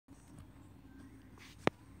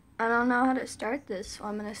I don't know how to start this, so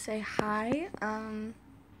I'm gonna say hi.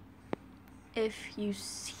 If you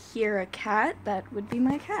hear a cat, that would be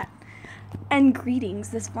my cat. And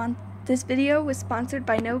greetings. This video was sponsored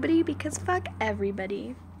by nobody because fuck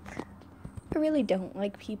everybody. I really don't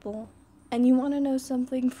like people. And you want to know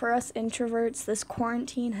something? For us introverts, this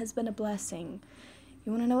quarantine has been a blessing.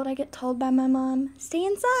 You want to know what I get told by my mom? Stay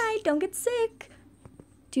inside, don't get sick.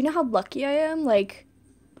 Do you know how lucky I am? Like,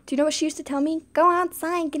 do you know what she used to tell me? Go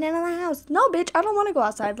outside, get out of the house. No, bitch, I don't want to go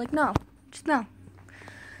outside. Like, no, just no.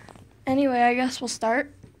 Anyway, I guess we'll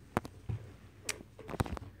start.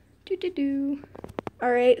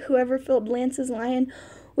 Alright, whoever filled Lance's lion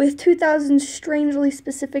with 2,000 strangely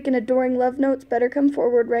specific and adoring love notes better come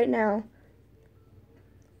forward right now.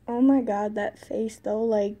 Oh my god, that face though,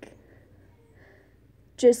 like,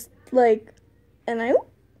 just like, and I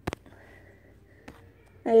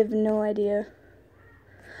have no idea.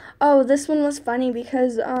 Oh, this one was funny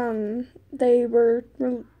because, they were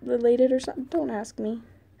related or something. Don't ask me.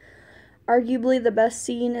 Arguably the best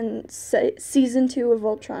scene in season 2 of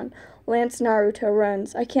Voltron. Lance Naruto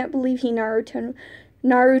runs. I can't believe he Naruto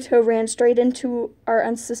ran straight into our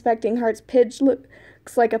unsuspecting hearts. Pidge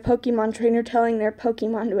looks like a Pokemon trainer telling their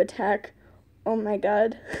Pokemon to attack. Oh my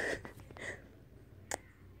god.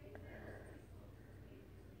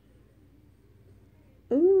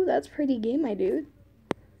 Ooh, that's pretty gay, my dude.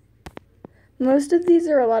 Most of these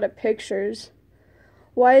are a lot of pictures.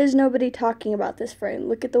 Why is nobody talking about this frame?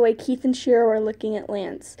 Look at the way Keith and Shiro are looking at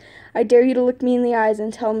Lance. I dare you to look me in the eyes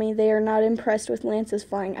and tell me they are not impressed with Lance's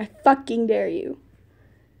flying. I fucking dare you.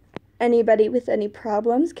 Anybody with any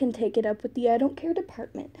problems can take it up with the I don't care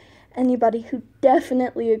department. Anybody who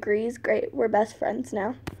definitely agrees, great, we're best friends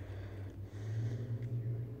now.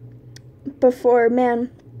 Before,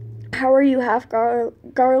 man, how are you half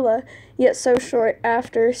Garla, yet so short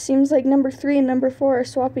after? Seems like number 3 and number 4 are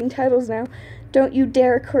swapping titles now. Don't you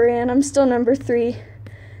dare, Korean. I'm still number 3.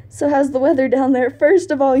 So how's the weather down there? First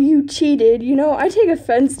of all, you cheated. You know, I take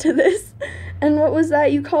offense to this. And what was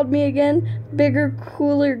that you called me again? Bigger,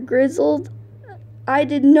 cooler, grizzled? I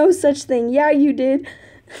did no such thing. Yeah, you did.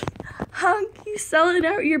 Hunk, you selling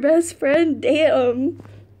out your best friend? Damn.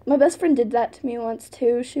 My best friend did that to me once,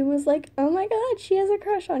 too. She was like, oh my god, she has a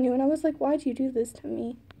crush on you. And I was like, why'd you do this to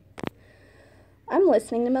me? I'm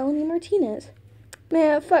listening to Melanie Martinez.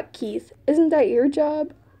 Man, fuck Keith. Isn't that your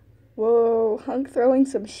job? Whoa, Hunk throwing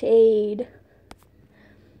some shade.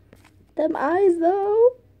 Them eyes,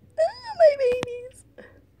 though. My babies.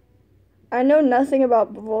 I know nothing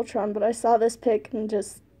about Voltron, but I saw this pic and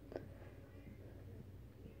just...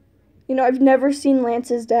 You know, I've never seen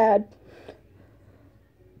Lance's dad.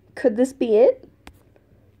 Could this be it?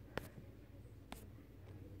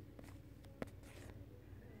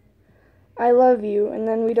 I love you, and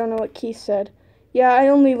then we don't know what Keith said. Yeah, I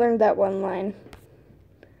only learned that one line.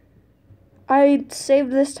 I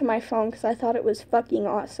saved this to my phone because I thought it was fucking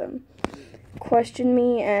awesome. Question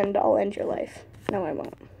me and I'll end your life. No, I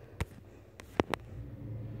won't.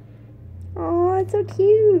 Aw, it's so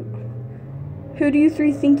cute. Who do you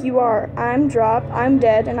 3 think you are? I'm Drop, I'm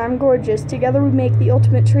Dead, and I'm Gorgeous. Together we make the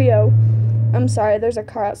ultimate trio. I'm sorry, there's a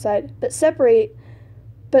car outside. But separate,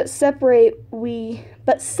 I'm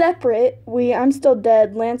still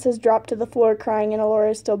dead. Lance has dropped to the floor crying, and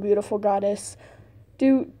Alora is still beautiful goddess.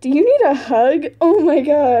 Do you need a hug? Oh my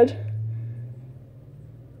god.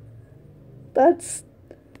 That's,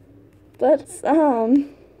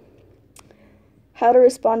 how to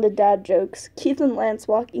respond to dad jokes. Keith and Lance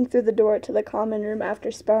walking through the door to the common room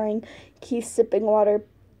after sparring. Keith sipping water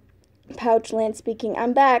pouch, Lance speaking,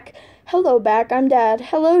 I'm back. Hello, back, I'm Dad.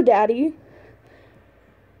 Hello, Daddy.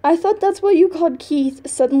 I thought that's what you called Keith,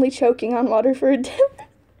 suddenly choking on water for a dip.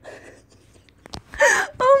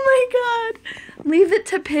 Oh my god. Leave it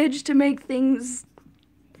to Pidge to make things...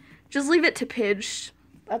 Just leave it to Pidge.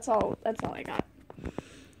 That's all I got.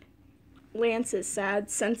 Lance is sad,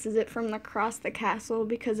 senses it from across the castle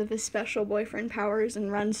because of his special boyfriend powers and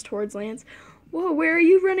runs towards Lance. Whoa, where are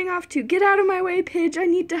you running off to? Get out of my way, Pidge. I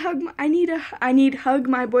need hug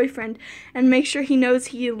my boyfriend and make sure he knows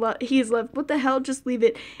he is loved. What the hell? Just leave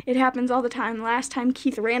it. It happens all the time. Last time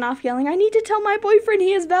Keith ran off yelling, I need to tell my boyfriend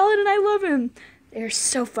he is valid and I love him. They're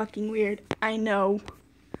so fucking weird. I know.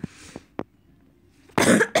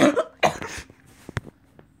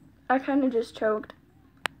 I kind of just choked.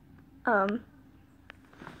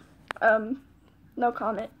 No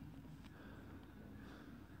comment.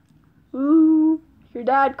 Ooh, your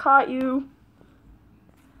dad caught you.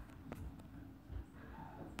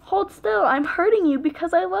 Hold still, I'm hurting you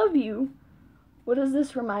because I love you. What does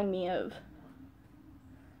this remind me of?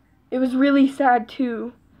 It was really sad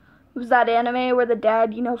too. It was that anime where the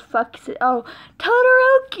dad, you know, fucks it. Oh,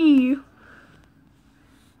 Todoroki!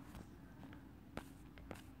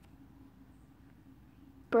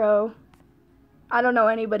 Bro, I don't know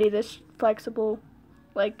anybody this flexible.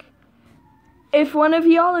 Like, if one of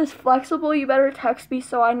y'all is flexible, you better text me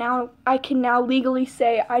so I can now legally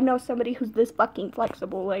say I know somebody who's this fucking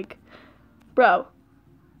flexible. Like, bro,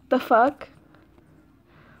 the fuck?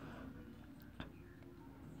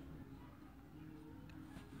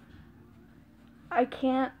 I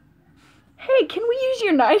can't. Hey, can we use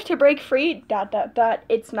your knife to break free? ...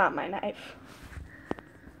 It's not my knife.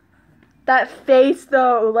 That face,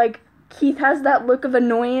 though, like, Keith has that look of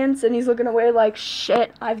annoyance, and he's looking away like,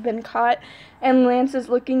 shit, I've been caught. And Lance is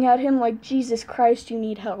looking at him like, Jesus Christ, you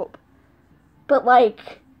need help. But,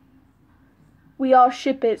 like, we all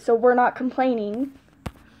ship it, so we're not complaining.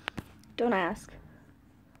 Don't ask.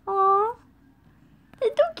 Aww.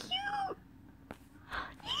 It's so cute.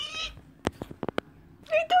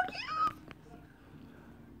 They're so cute.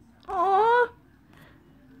 Aww.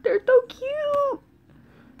 They're so cute.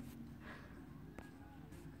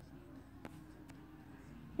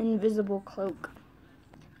 Invisible cloak.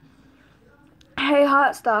 Hey,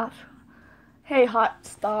 hot stuff. Hey, hot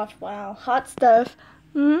stuff. Wow, hot stuff.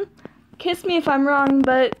 Kiss me if I'm wrong,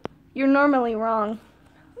 but you're normally wrong.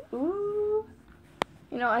 Ooh.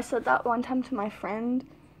 You know, I said that one time to my friend,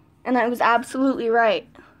 and I was absolutely right.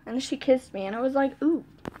 And she kissed me, and I was like, ooh.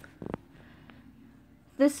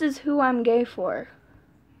 This is who I'm gay for.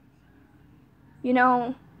 You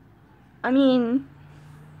know, I mean,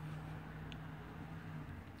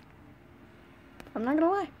 I'm not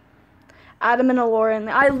gonna lie. Adam and Alora,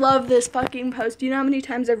 I love this fucking post. Do you know how many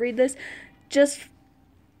times I read this?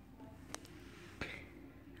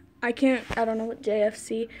 I don't know what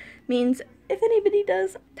JFC means. If anybody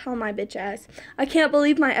does, tell my bitch ass. I can't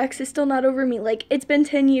believe my ex is still not over me. Like, it's been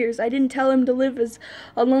 10 years. I didn't tell him to live as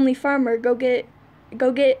a lonely farmer. Go get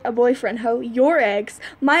a boyfriend, ho. Your ex.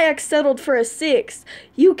 My ex settled for a 6.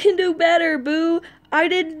 You can do better, boo. I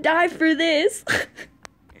didn't die for this.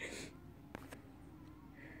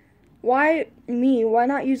 Why me? Why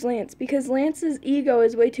not use Lance? Because Lance's ego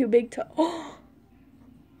is way too big to...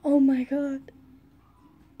 Oh my god.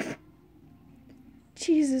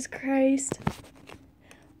 Jesus Christ.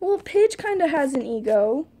 Well, Paige kind of has an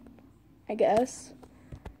ego, I guess.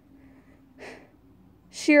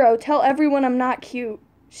 Shiro, tell everyone I'm not cute.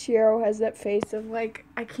 Shiro has that face of, like,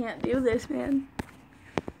 I can't do this, man.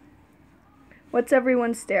 What's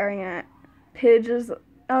everyone staring at? Paige is...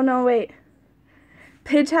 Oh, no, wait.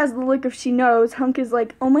 Paige has the look of she knows. Hunk is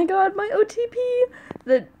like, oh my god, my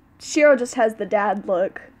OTP. Shiro just has the dad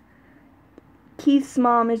look. Keith's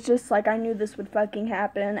mom is just like, I knew this would fucking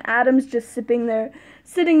happen. Adam's just sitting there,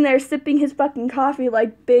 sipping his fucking coffee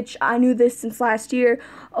like, bitch, I knew this since last year.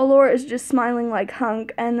 Alora is just smiling like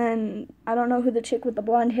Hunk. And then, I don't know who the chick with the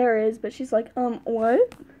blonde hair is, but she's like,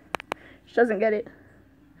 what? She doesn't get it.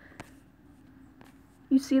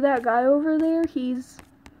 You see that guy over there? He's...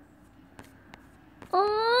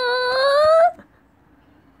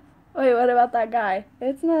 Wait, what about that guy?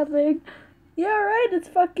 It's nothing. Yeah, right, it's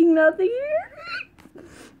fucking nothing.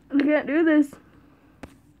 I can't do this.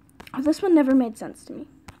 Oh, this one never made sense to me.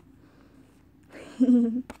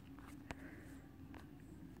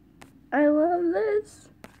 I love this.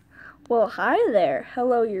 Well, hi there.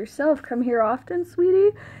 Hello yourself. Come here often,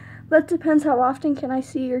 sweetie? That depends how often can I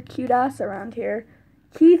see your cute ass around here.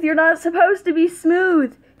 Keith, you're not supposed to be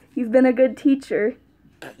smooth. You've been a good teacher.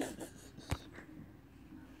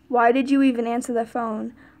 Why did you even answer the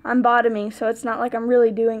phone? I'm bottoming, so it's not like I'm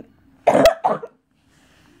really doing...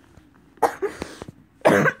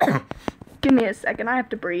 Give me a second, I have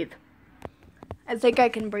to breathe. I think I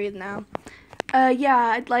can breathe now. Yeah,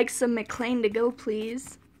 I'd like some McLean to go,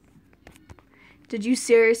 please. Did you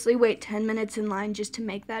seriously wait 10 minutes in line just to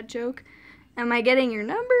make that joke? Am I getting your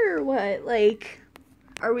number or what? Like,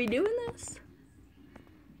 are we doing this?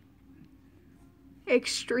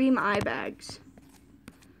 Extreme eye bags.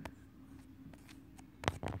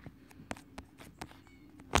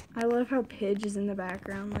 I love how Pidge is in the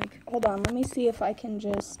background. Like, hold on, let me see if I can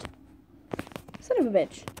just... Son of a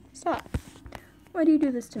bitch. Stop. Why do you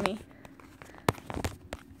do this to me?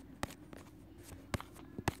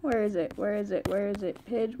 Where is it? Where is it? Where is it?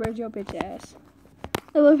 Pidge, where's your bitch ass?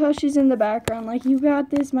 I love how she's in the background. Like, you got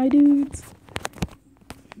this, my dudes.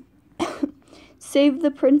 Save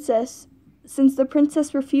the princess. Since the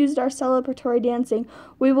princess refused our celebratory dancing,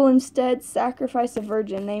 we will instead sacrifice a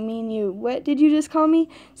virgin. They mean you. What did you just call me?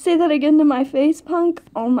 Say that again to my face, punk.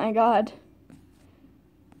 Oh my god.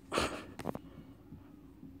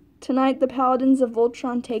 Tonight, the paladins of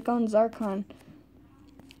Voltron take on Zarkon.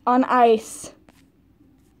 On ice.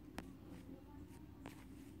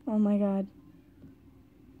 Oh my god.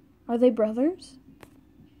 Are they brothers?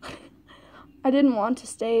 I didn't want to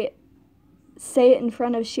say it in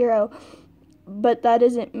front of Shiro, but that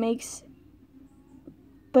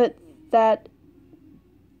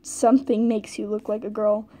something makes you look like a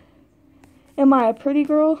girl. Am I a pretty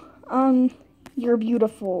girl? You're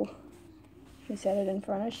beautiful. She said it in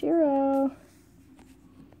front of Shiro.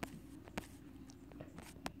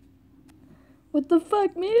 What the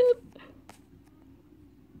fuck, man?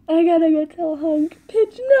 I gotta go tell Hunk.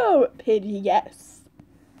 Pidge, no. Pidge, yes.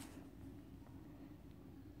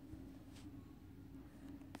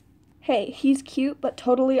 Hey, he's cute, but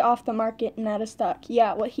totally off the market and out of stock.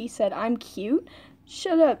 Yeah, what he said, I'm cute?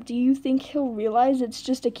 Shut up, do you think he'll realize it's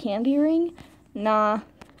just a candy ring? Nah.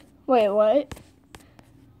 Wait, what?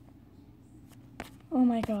 Oh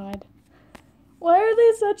my god. Why are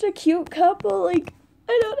they such a cute couple? Like,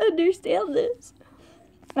 I don't understand this.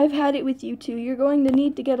 I've had it with you two. You're going to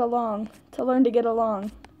need to get along, to learn to get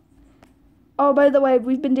along. Oh, by the way,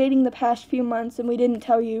 we've been dating the past few months and we didn't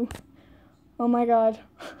tell you. Oh my god.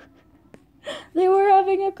 They were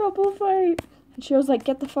having a couple fight. And she was like,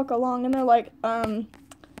 get the fuck along. And they're like,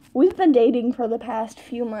 we've been dating for the past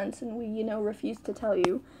few months and we, refused to tell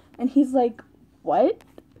you. And he's like, what?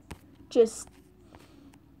 Just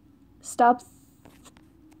stop.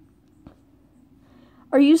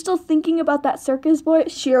 Are you still thinking about that circus boy?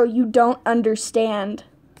 Shiro, you don't understand.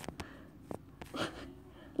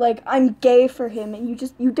 Like, I'm gay for him and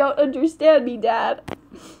you don't understand me, Dad.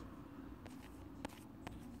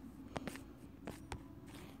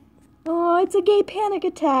 Oh, it's a gay panic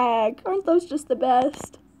attack. Aren't those just the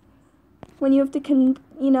best? When you have to,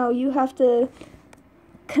 you have to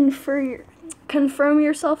confirm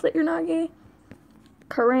yourself that you're not gay.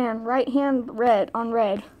 Karan, right hand red on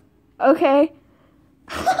red. Okay.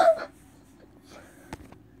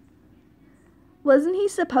 Wasn't he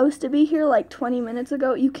supposed to be here like 20 minutes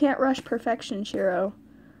ago? You can't rush perfection, Shiro.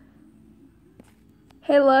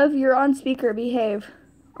 Hey, love, you're on speaker. Behave.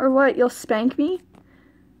 Or what, you'll spank me?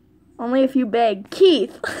 Only if you beg.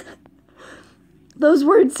 Keith! Those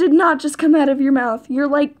words did not just come out of your mouth. You're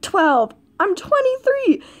like 12. I'm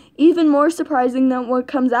 23. Even more surprising than what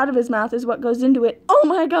comes out of his mouth is what goes into it. Oh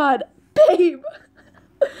my god, babe!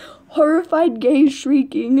 Horrified gays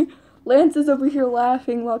shrieking. Lance is over here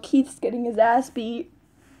laughing while Keith's getting his ass beat.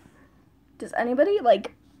 Does anybody,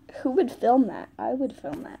 who would film that? I would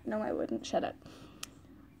film that. No, I wouldn't. Shut up.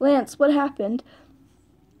 Lance, what happened?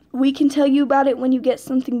 We can tell you about it when you get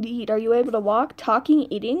something to eat. Are you able to walk, talking,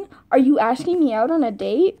 eating? Are you asking me out on a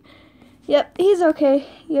date? Yep, he's okay.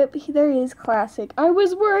 Yep, there he is. Classic. I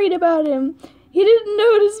was worried about him. He didn't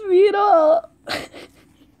notice me at all.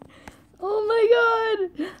 Oh my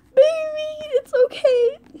god. Baby, it's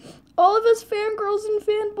okay. All of us fangirls and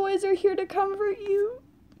fanboys are here to comfort you.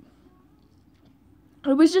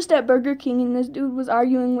 I was just at Burger King and this dude was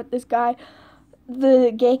arguing with this guy,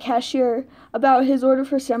 the gay cashier, about his order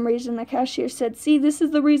for some reason. The cashier said, see, this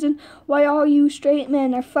is the reason why all you straight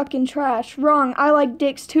men are fucking trash. Wrong, I like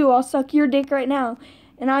dicks too. I'll suck your dick right now.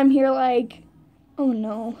 And I'm here like, oh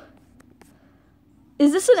no.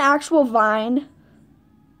 Is this an actual Vine?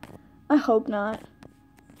 I hope not.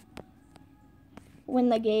 When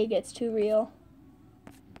the gay gets too real.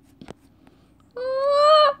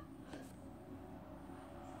 Ah!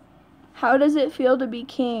 How does it feel to be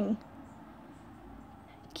king?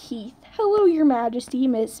 Keith. Hello, Your Majesty.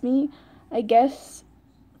 Miss me? I guess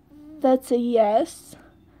that's a yes.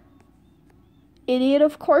 Idiot,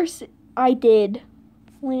 of course I did.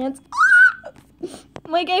 Lance. Ah!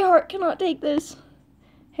 My gay heart cannot take this.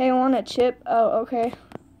 Hey, want a chip? Oh, okay.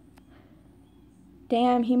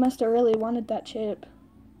 Damn, he must have really wanted that chip.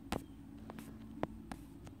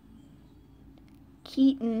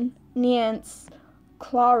 Keaton, Nance,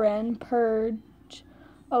 Claren, Purge,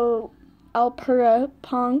 Alpura,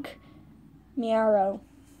 Punk, Miaro.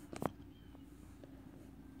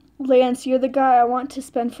 Lance, you're the guy I want to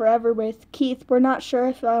spend forever with. Keith, we're not sure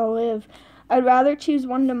if I'll live. I'd rather choose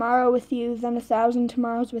one tomorrow with you than 1,000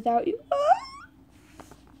 tomorrows without you.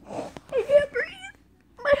 Ah! I can't breathe.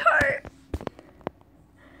 My heart.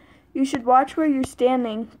 You should watch where you're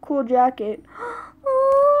standing. Cool jacket.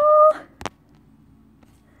 Oh.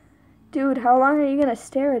 Dude, how long are you gonna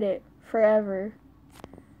stare at it? Forever.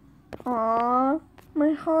 Aw,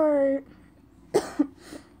 my heart.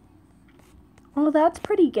 Oh, that's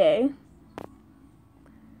pretty gay.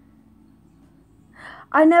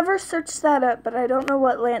 I never searched that up, but I don't know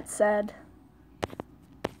what Lance said.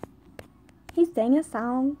 He sang a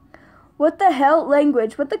song. What the hell?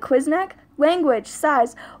 Language. What the Quiznak? Language.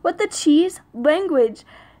 Size. What the cheese? Language.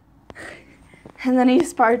 And then he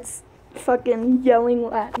starts fucking yelling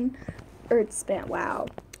Latin. Earth span. Wow.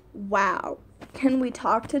 Wow. Can we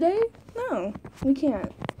talk today? No, we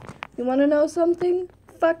can't. You want to know something?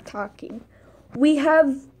 Fuck talking. We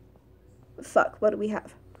have... Fuck, what do we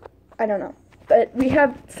have? I don't know. But we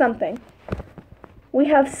have something. We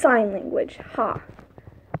have sign language. Ha.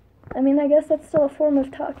 I mean, I guess that's still a form of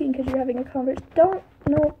talking because you're having a conversation.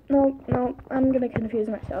 No. I'm going to confuse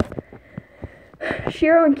myself.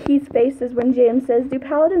 Shiro and Keith's faces when James says, do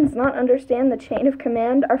paladins not understand the chain of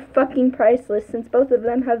command are fucking priceless since both of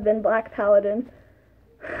them have been Black Paladin.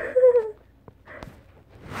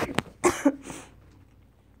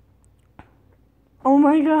 Oh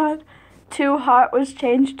my god. Too hot was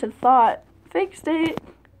changed to thought. Fake state.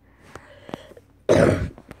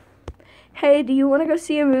 Hey, do you want to go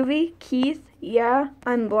see a movie? Keith? Yeah,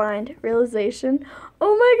 I'm blind. Realization.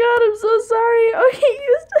 Oh my god, I'm so sorry. Okay,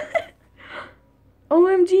 you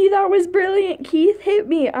OMG, that was brilliant. Keith, hit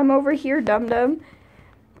me. I'm over here, dum-dum.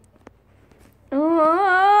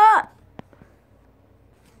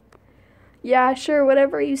 Yeah, sure,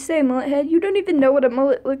 whatever you say, mullethead. You don't even know what a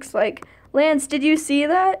mullet looks like. Lance, did you see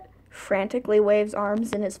that? Frantically waves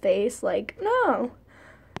arms in his face, like, no.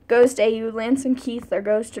 Ghost AU, Lance and Keith are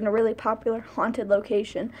ghosts in a really popular haunted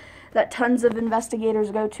location that tons of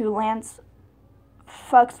investigators go to. Lance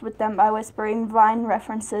fucks with them by whispering Vine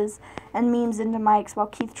references and memes into mics while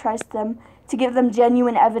Keith tries to give them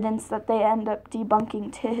genuine evidence that they end up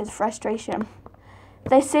debunking to his frustration.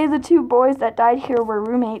 They say the two boys that died here were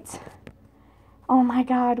roommates. Oh my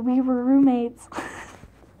god, we were roommates.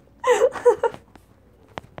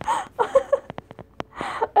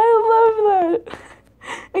 I love that.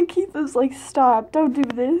 And Keith is like, stop, don't do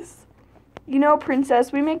this. You know,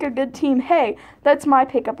 princess, we make a good team. Hey, that's my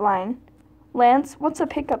pickup line. Lance, what's a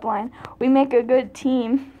pickup line? We make a good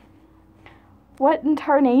team. What in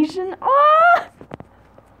tarnation? Ah!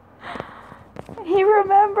 He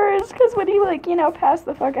remembers, because when he, passed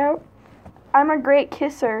the fuck out. I'm a great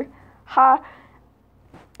kisser. Ha.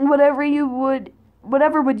 Whatever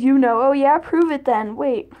would you know? Oh yeah, prove it then.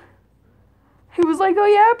 Wait. He was like, oh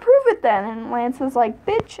yeah, prove it then. And Lance was like,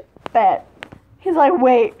 bitch, bet. He's like,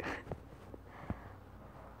 wait.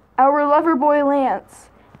 Our lover boy Lance.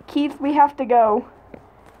 Keith, we have to go.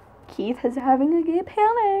 Keith is having a gay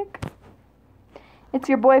panic. It's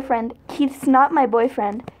your boyfriend. Keith's not my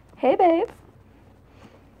boyfriend. Hey, babe.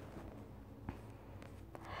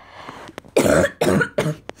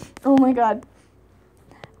 Oh my god.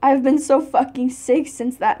 I've been so fucking sick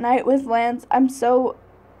since that night with Lance. I'm so,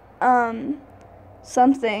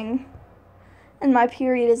 something. And my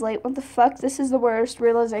period is late. What the fuck? This is the worst.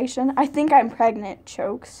 Realization. I think I'm pregnant.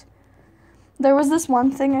 Chokes. There was this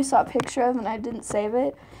one thing I saw a picture of and I didn't save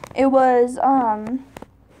it. It was,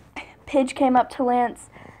 Pidge came up to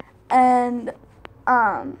Lance and,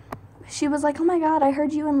 she was like, oh my god, I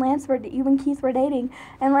heard you and Keith were dating.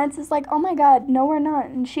 And Lance is like, oh my god, no we're not.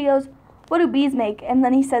 And she goes, what do bees make? And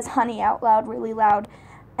then he says honey out loud, really loud.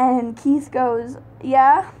 And Keith goes,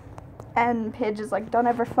 yeah? And Pidge is like, don't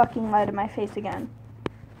ever fucking lie to my face again.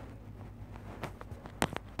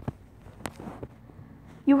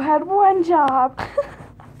 You had one job.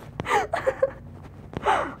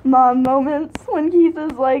 Mom moments when Keith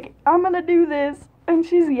is like, I'm gonna do this. And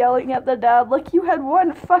she's yelling at the dad, like, you had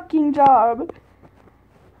one fucking job.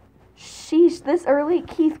 Sheesh, this early?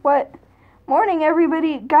 Keith, what? Morning,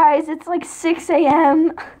 everybody. Guys, it's like 6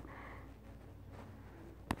 a.m.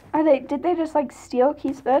 Did they just, steal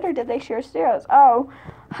Keith's bed, or did they share stereos? Oh,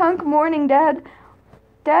 hunk morning, Dad.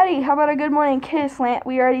 Daddy, how about a good morning kiss, Lance?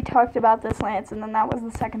 We already talked about this, Lance, and then that was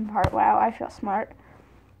the second part. Wow, I feel smart.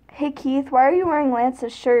 Hey, Keith, why are you wearing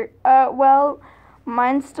Lance's shirt? Well,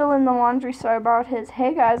 mine's still in the laundry, so I borrowed his.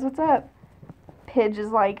 Hey, guys, what's up? Pidge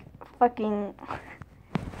is like, fucking...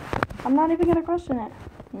 I'm not even gonna question it.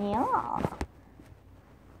 Yeah.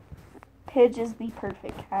 Pidge is the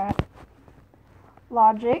perfect cat.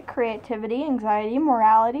 Logic, creativity, anxiety,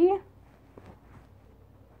 morality.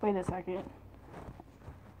 Wait a second.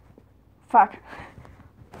 Fuck.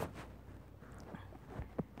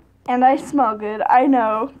 And I smell good, I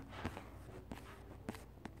know.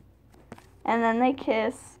 And then they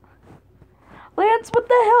kiss. Lance, what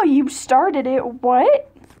the hell? You started it. What?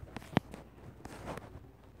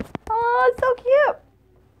 Oh, so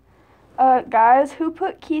cute. Guys, who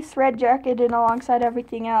put Keith's red jacket in alongside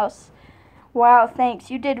everything else? Wow, thanks.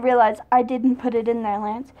 You did realize I didn't put it in there,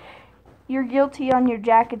 Lance. You're guilty on your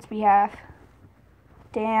jacket's behalf.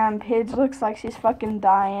 Damn, Pidge looks like she's fucking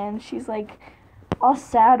dying. She's like all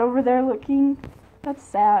sad over there looking. That's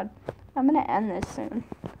sad. I'm gonna end this soon.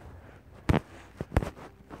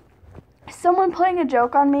 Someone playing a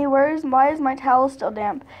joke on me. Why is my towel still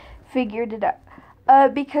damp? Figured it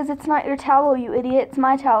out. Because it's not your towel, you idiot. It's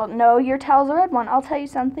my towel. No, your towel's a red one. I'll tell you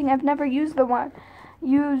something. I've never used the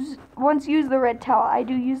once used the red towel. I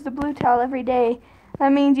do use the blue towel every day.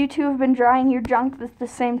 That means you two have been drying your junk with the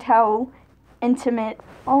same towel. Intimate.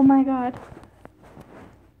 Oh my god.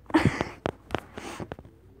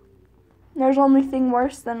 There's only one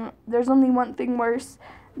thing worse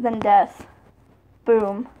than death.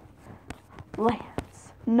 Boom.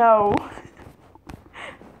 Lance. No.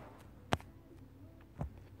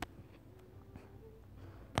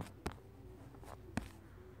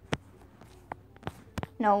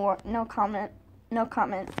 No comment. No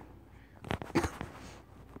comment.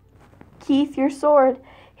 Keith, your sword.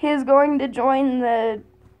 He is going to join the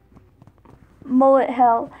mullet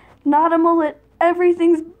hell. Not a mullet.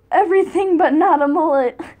 Everything but not a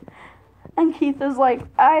mullet. And Keith is like,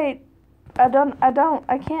 I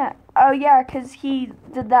can't. Oh yeah, because he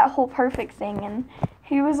did that whole perfect thing, and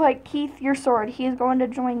he was like, Keith, your sword. He is going to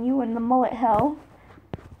join you in the mullet hell.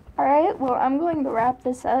 Alright, well, I'm going to wrap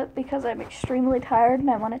this up because I'm extremely tired and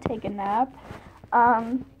I want to take a nap.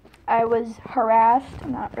 I was harassed,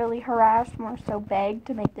 not really harassed, more so begged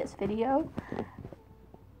to make this video.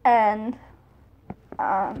 And,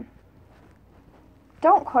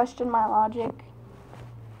 don't question my logic.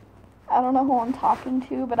 I don't know who I'm talking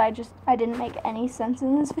to, but I didn't make any sense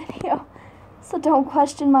in this video. So don't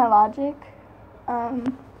question my logic. I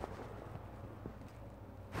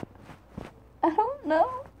don't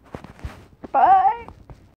know. Bye.